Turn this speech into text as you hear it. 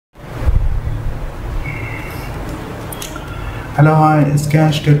Hello hi,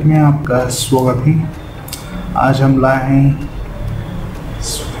 इसके state में आपका स्वागत है। आज हम लाए हैं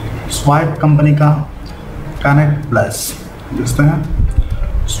स्वाइप कंपनी का कनेक्ट प्लस। देखते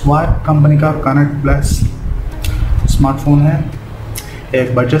हैं, स्वाइप कंपनी का कनेक्ट प्लस स्मार्टफोन है।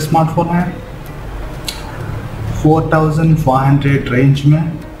 एक बजट स्मार्टफोन है 4500 रेंज में।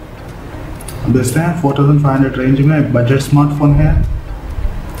 देखते हैं 4500 रेंज में एक बजट स्मार्टफोन है।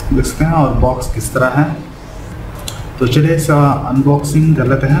 देखते हैं और बॉक्स किस तरह है। तो चलिए इसका अनबॉक्सिंग कर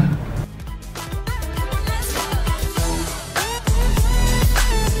लेते हैं।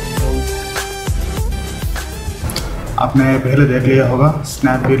 आपने पहले देख लिया होगा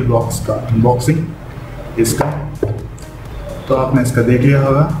स्नैपडील बॉक्स का अनबॉक्सिंग इसका, तो आपने इसका देख लिया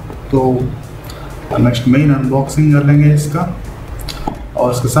होगा। तो नेक्स्ट मेन अनबॉक्सिंग कर लेंगे इसका,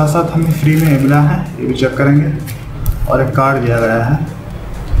 और इसके साथ साथ हमें फ्री में मिला है, ये भी चेक करेंगे। और एक कार्ड दिया गया है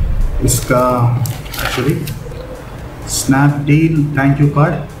इसका, actually Snapdeal thank you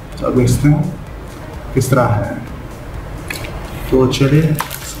card. तो देखते हैं किस तरह है। तो चलिए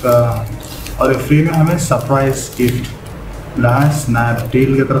इसका, और फ्री में हमें सरप्राइज गिफ्ट मिला है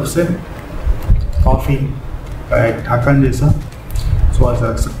स्नैपडील की तरफ से, कॉफ़ी का एक ढक्कन जैसा, सो ऐसा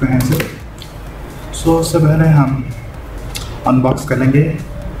रख सकते हैं इसे। सो उससे पहले हम अनबॉक्स कर लेंगे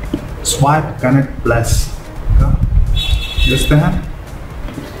स्वाइप कनेक्ट प्लस का। देखते हैं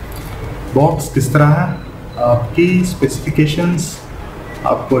बॉक्स किस तरह है। आपकी स्पेसिफिकेशंस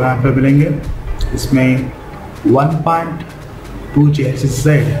आपको यहाँ पे मिलेंगे। इसमें 1.2 GHz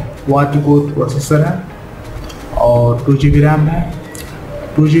क्वाड कोर प्रोसेसर है और 2 GB रैम है,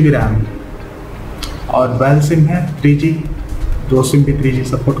 2 GB रैम और वेल सिम है 3G, 2 सिम भी 3G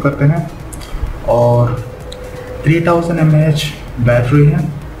सपोर्ट करते हैं। और 3000 mAh बैटरी है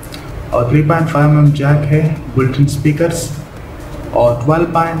और 3.5 mm जैक है, बुल्ट-इन स्पीकर्स और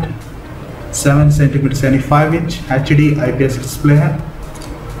 12.7 सेंटीमीटर यानी 5 इंच HD IPS डिस्प्ले है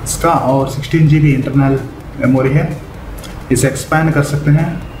इसका, और 16 GB इंटरनल मेमोरी है। इसे एक्सपैंड कर सकते हैं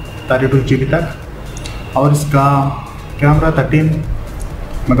 32 GB तक। और इसका कैमरा 13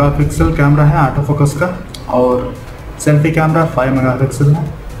 मेगापिक्सल कैमरा है ऑटो फोकस का, और सेल्फी कैमरा 5 मेगापिक्सल है।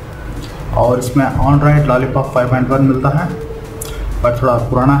 और इसमें ऑन राइट लॉलीपॉप 5.1 मिलता है, बट थोड़ा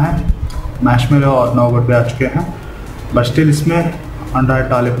पुराना है, मैशमेलो और नोबट भी आ चुके हैं, बट स्टिल इसमें एंड्रॉइड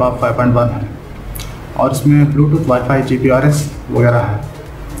लॉलीपॉप 5.1 है। और इसमें ब्लूटूथ वाईफाई GPRS वगैरह है।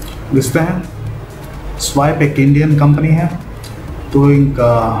 देखते हैं स्वाइप एक इंडियन कंपनी है, तो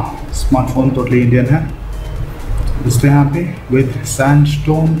इनका स्मार्टफोन टोटली इंडियन है। देखते हैं यहाँ पे with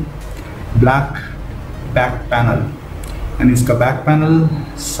sandstone black back panel, यानी इसका बैक पैनल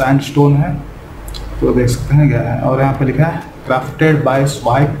सैंडस्टोन है, तो देख सकते हैं क्या है। और यहाँ पे लिखा है crafted bye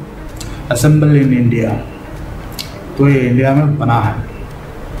swipe, assemble in India, तो ये इंडिया में बना है।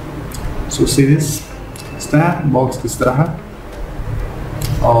 सो सीरीज देखते हैं बॉक्स किस तरह है।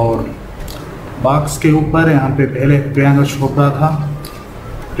 और बॉक्स के ऊपर यहाँ पे पहले प्रियंका चोपड़ा था,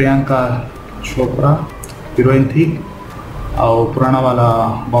 प्रियंका चोपड़ा हीरोइन थी, और पुराना वाला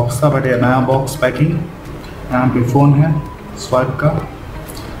बॉक्स था, बट ये नया बॉक्स पैकिंग। यहाँ पे फ़ोन है स्वाइप का,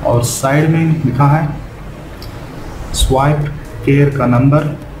 और साइड में लिखा है स्वाइप केयर का नंबर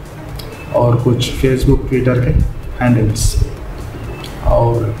और कुछ फेसबुक ट्विटर के हैंडल्स।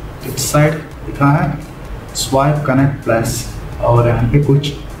 और इस साइड लिखा है स्वाइप कनेक्ट प्लस, और यहाँ पे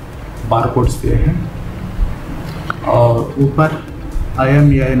कुछ बारकोड्स दिए हैं, और ऊपर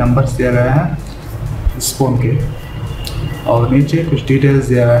IMEI नंबर्स दिया गया है इस फ़ोन के, और नीचे कुछ डिटेल्स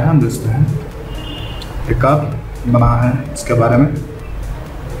दिया गया है। हम देखते हैं ये कब बना है इसके बारे में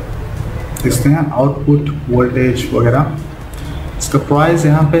देखते हैं, आउटपुट वोल्टेज वगैरह। इसका प्राइस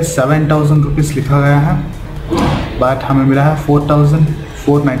यहाँ पे 7000 रुपीज़ लिखा गया है, बट हमें मिला है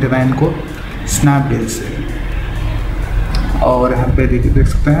 4499 को स्नैपडील से। और यहाँ पे देख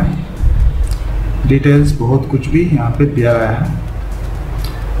सकते हैं डिटेल्स, बहुत कुछ भी यहाँ पे दिया गया है।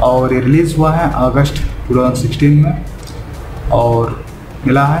 और ये रिलीज़ हुआ है अगस्त 2016 में, और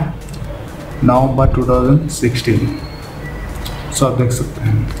मिला है नवंबर 2016। सो आप देख सकते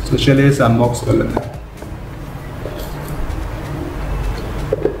हैं। तो चलिए इसे अनबॉक्स कर लेते हैं।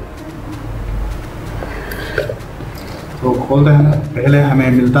 तो खोलते हैं, पहले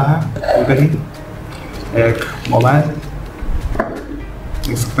हमें मिलता है उधर ही एक मोबाइल,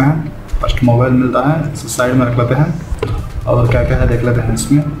 देख सकते हैं फर्स्ट मोबाइल मिलता है, इसे साइड में रख लेते हैं। और क्या क्या है देख लेते हैं।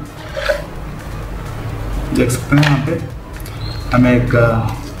 इसमें देख सकते हैं यहाँ पे हमें एक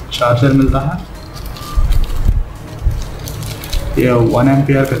चार्जर मिलता है, ये 1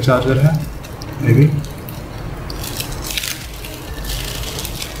 एम्पियर का चार्जर है मे बी।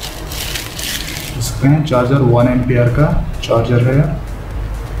 सकते हैं चार्जर 1 एम्पियर का चार्जर है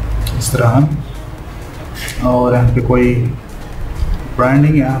इस तरह। और यहाँ पे कोई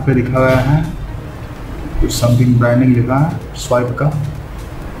ब्रांडिंग यहाँ पे लिखा गया है, कुछ समथिंग ब्रांडिंग लिखा है, स्वाइप का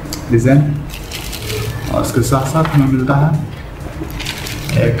डिज़ाइन। और इसके साथ साथ हमें मिलता है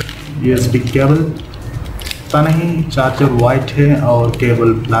एक USB केबल। पता नहीं चार्जर वाइट है और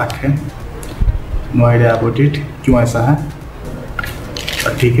केबल ब्लैक है, नो आइडिया अबाउट इट क्यों ऐसा है,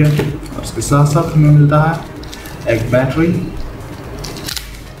 पर ठीक है। और इसके साथ साथ हमें मिलता है एक बैटरी,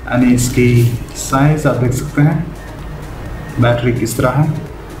 यानी इसकी साइज आप देख सकते हैं बैटरी किस तरह है।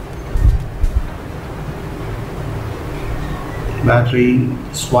 बैटरी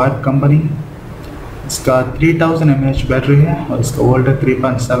स्वाइप कंपनी, इसका 3000 mAh बैटरी है और इसका वोल्टेज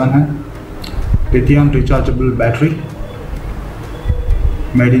 3.7 है। Lithium rechargeable battery,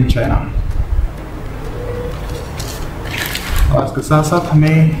 made in China. और इसके साथ साथ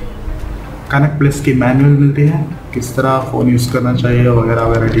हमें कनेक्ट प्लस की मैनुअल मिलती है, किस तरह फ़ोन यूज़ करना चाहिए वगैरह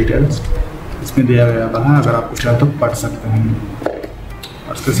वगैरह डिटेल्स इसमें दिया गया है, अगर आप कुछ चाहे तो पढ़ सकते हैं।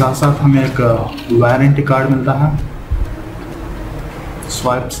 और इसके साथ साथ हमें एक वारंटी कार्ड मिलता है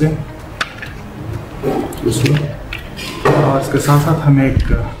स्वाइप से, और इसके साथ साथ हमें एक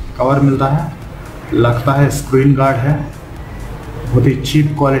कवर मिलता है, लगता है स्क्रीन गार्ड है, बहुत ही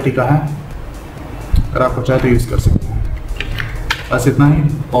चीप क्वालिटी का है, अगर आपको चाहे तो यूज़ कर सकते हैं। बस इतना ही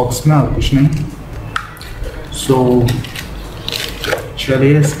बॉक्स में और कुछ नहीं। सो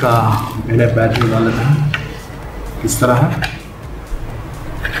चलिए इसका पहले बैटरी डाल लेते हैं किस तरह है।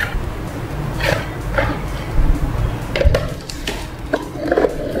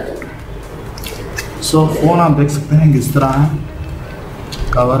 सो फ़ोन आप देख सकते हैं किस तरह है,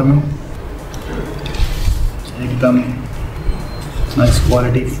 कवर में एकदम नाइस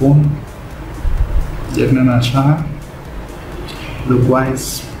क्वालिटी फ़ोन, देखने में अच्छा है लुक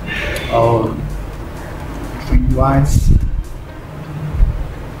वाइज और थिंक वाइज।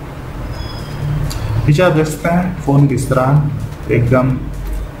 पीछे आप देख सकते हैं फ़ोन किस तरह एकदम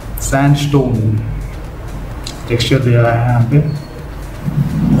सैंडस्टोन टेक्सचर दिया गया है यहाँ पे,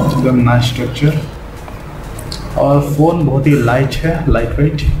 एकदम नाइस टेक्सचर। और फ़ोन बहुत ही लाइट है, लाइट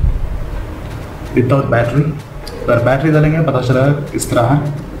वेट विदाउट बैटरी। अगर बैटरी डालेंगे पता चलेगा किस तरह है।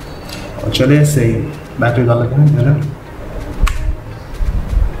 और चलिए सही बैटरी डाल लेते हैं पहले।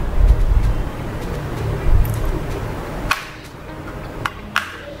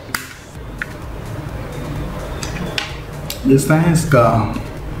 देखते हैं इसका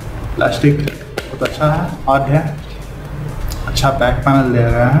प्लास्टिक बहुत अच्छा है, हार्ड है, अच्छा बैक पैनल दिया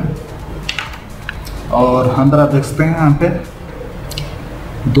गया है। और अंदर आप देख सकते हैं यहाँ पे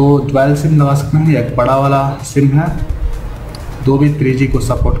दो डुअल सिम लगा सकते हैं, एक बड़ा वाला सिम है, दो भी 3G को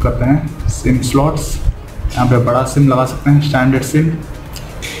सपोर्ट करते हैं सिम स्लॉट्स। यहाँ पे बड़ा सिम लगा सकते हैं, स्टैंडर्ड सिम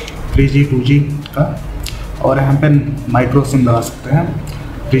 3G 2G का, और यहाँ पे माइक्रो सिम लगा सकते हैं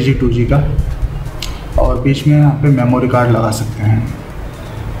 3G 2G का, और बीच में यहाँ पे मेमोरी कार्ड लगा सकते हैं।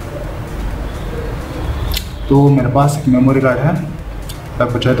 तो मेरे पास एक मेमोरी कार्ड है,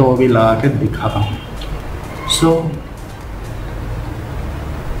 अगर कुछ है तो वो भी लगा के दिखाता हूँ।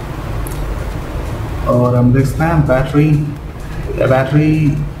 और हम देखते हैं बैटरी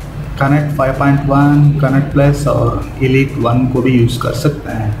कनेक्ट 5.1, कनेक्ट प्लस और एलीट 1 को भी यूज़ कर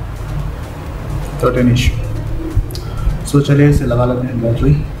सकते हैं, तो टेन इशू। चलिए इसे लगा लेते हैं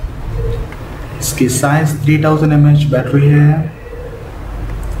बैटरी। इसकी साइज 3000 mAh बैटरी है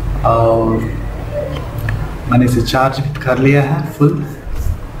और मैंने इसे चार्ज कर लिया है फुल,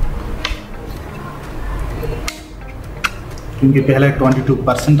 क्योंकि पहले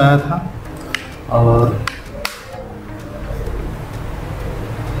 22% आया था। और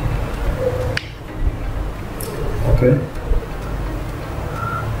ओके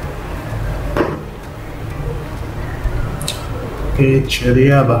चलिए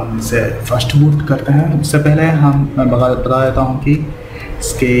अब हम इसे फर्स्ट बूट करते हैं। उससे पहले मैं बता देता हूँ कि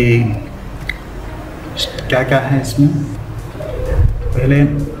इसके क्या क्या है इसमें। पहले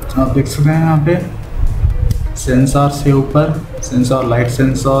आप देख सकते हैं यहाँ पे सेंसर से ऊपर सेंसर, लाइट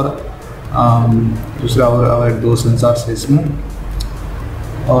सेंसर, दूसरा और एक दो सेंसर है इसमें,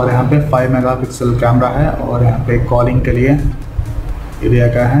 और यहाँ पे 5 मेगापिक्सल कैमरा है, और यहाँ पे कॉलिंग के लिए ये दिया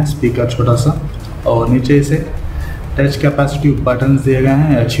गया है स्पीकर छोटा सा, और नीचे इसे टच कैपेसिटिव बटन्स दिए गए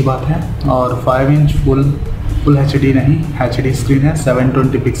हैं, अच्छी बात है। और 5 इंच फुल HD नहीं, HD स्क्रीन है,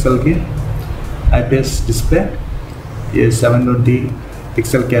 720 पिक्सल की IPS डिस्प्ले, ये 720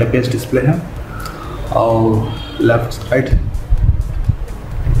 पिक्सल की IPS डिस्प्ले है। और लेफ्ट साइड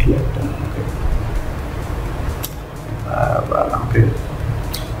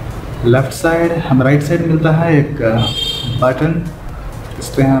लेफ्ट साइड हम राइट साइड मिलता है एक बटन,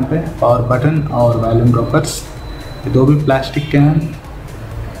 इसके यहाँ पे पावर बटन और वॉल्यूम ड्रॉपर्स, ये दो भी प्लास्टिक के हैं।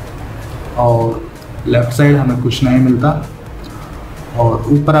 और लेफ़्ट साइड हमें कुछ नहीं मिलता, और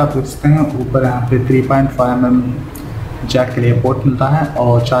ऊपर आप देख सकते हैं, ऊपर यहाँ पे 3.5 mm जैक के लिए पोर्ट मिलता है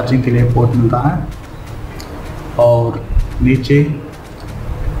और चार्जिंग के लिए पोर्ट मिलता है। और नीचे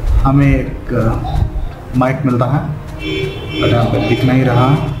हमें एक माइक मिलता है, बट यहाँ पे दिख नहीं रहा,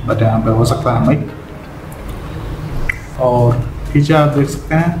 बट यहाँ पे हो सकता है माइक। और पीछे आप देख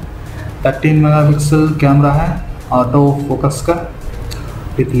सकते हैं 13 मेगापिक्सल कैमरा है ऑटो फोकस का,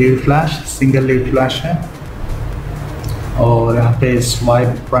 with lead flash, single lead flash है। और यहाँ पे स्वाइप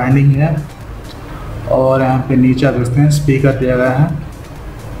ब्रांडिंग है। और यहाँ पे नीचे आप देखते हैं स्पीकर दिया गया है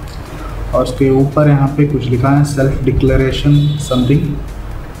और उसके ऊपर यहाँ पे कुछ लिखा है, सेल्फ डिक्लेरेशन समथिंग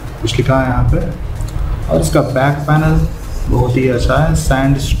कुछ लिखा है यहाँ पे। और इसका बैक पैनल बहुत ही अच्छा है,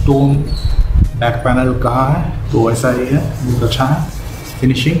 सैंड स्टोन बैक पैनल कहा है तो ऐसा ही है, बहुत अच्छा है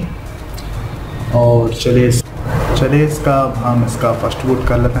फिनिशिंग। और चलिए इसका हम इसका फर्स्ट बूट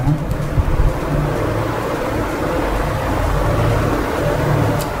कर लेते हैं।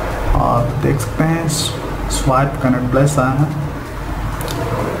 आप देख सकते हैं स्वाइप कनेक्ट प्लस आया है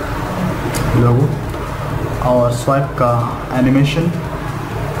लोगो, और स्वाइप का एनिमेशन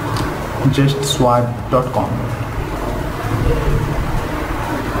justswipe.com।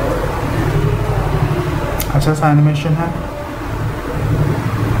 अच्छा सा एनिमेशन है,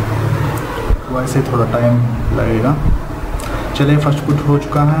 वैसे थोड़ा टाइम लगेगा। चलिए फर्स्ट बूट हो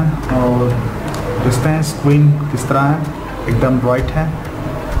चुका है और देखते हैं स्क्रीन किस तरह है, एकदम ब्राइट है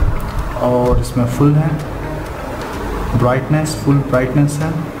और इसमें फुल है ब्राइटनेस, फुल ब्राइटनेस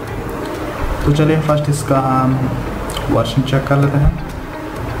है। तो चलिए फर्स्ट इसका हम वर्जन चेक कर लेते हैं।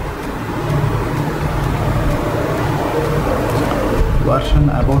 Version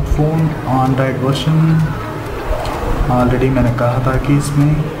about phone Android version, already मैंने कहा था कि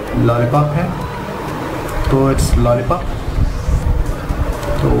इसमें लॉलीपॉप है तो इट्स लॉलीपॉप,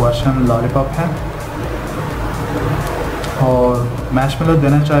 तो वर्जन लॉलीपॉप है। और मैशमेलो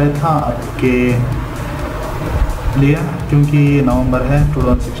देना चाहिए था आपके लिए क्योंकि नवंबर है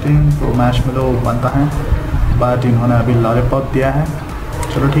 2016 तो मैशमेलो बनता है, बट इन्होंने अभी लॉलीपॉप दिया है।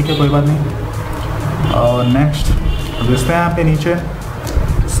 चलो ठीक है, कोई बात नहीं। और नेक्स्ट देखते हैं यहाँ पे नीचे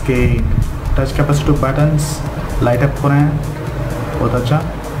इसके touch capacitive buttons light up हो रहे हैं, बहुत अच्छा।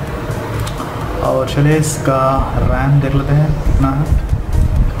 और चलिए इसका रैम देख लेते हैं कितना है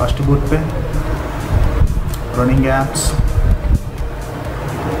फर्स्ट बूट पे। रनिंग ऐप्स,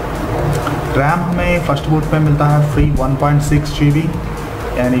 रैम हमें फर्स्ट बूट पे मिलता है फ्री 1.6 GB,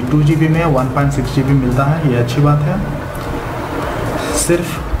 यानी 2 GB में 1.6 GB मिलता है, ये अच्छी बात है। सिर्फ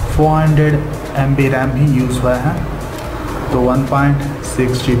 400 MB रैम ही यूज़ हुआ है तो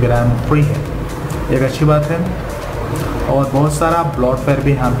 1.6 GB रैम फ्री है, एक अच्छी बात है। और बहुत सारा ब्लॉटवेयर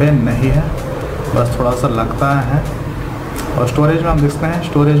भी यहाँ पे नहीं है, बस थोड़ा सा लगता है। और स्टोरेज में हम देखते हैं,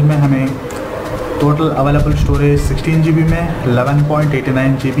 स्टोरेज में हमें टोटल अवेलेबल स्टोरेज 16 GB में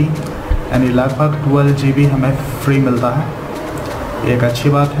 11.89 GB, यानी लगभग 12 GB हमें फ्री मिलता है, एक अच्छी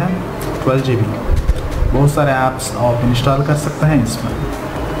बात है। 12 GB, बहुत सारे ऐप्स आप इंस्टॉल कर सकते हैं इसमें।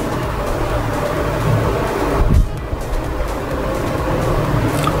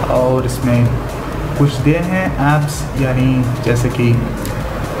 और इसमें कुछ दिए हैं ऐप्स, यानी जैसे कि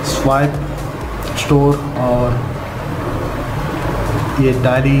स्वाइप स्टोर और ये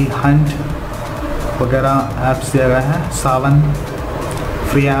डायरी हंट वगैरह ऐप्स दिया गया है, सावन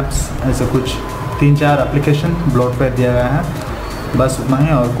फ्री ऐप्स, ऐसे कुछ 3-4 एप्लीकेशन ब्लॉटवेयर दिया गया है, बस उतना ही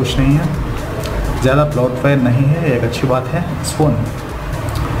और कुछ नहीं है, ज़्यादा ब्लॉटवेयर नहीं है, एक अच्छी बात है इस फ़ोन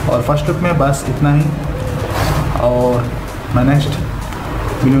में। और फर्स्ट लुक में बस इतना ही, और मैं नेक्स्ट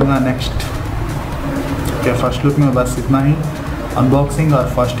मिलूँगा नेक्स्ट के फर्स्ट लुक में बस इतना ही। अनबॉक्सिंग और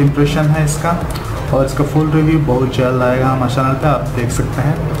फर्स्ट इम्प्रेशन है इसका, और इसका फुल रिव्यू बहुत जल्द आएगा हमारे चैनल पे, आप देख सकते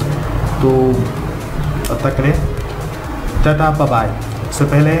हैं। तो तब तक के लिए टाटा बाय। इससे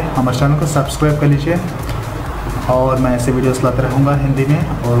पहले हमारे चैनल को सब्सक्राइब कर लीजिए, और मैं ऐसे वीडियोस लाते रहूँगा हिंदी में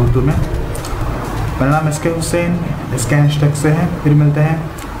और उर्दू में। मेरा नाम हुसैन, इसके हैशटैग से है। फिर मिलते हैं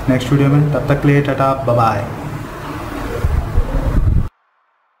नेक्स्ट वीडियो में, तब तक के लिए टाटा बाय।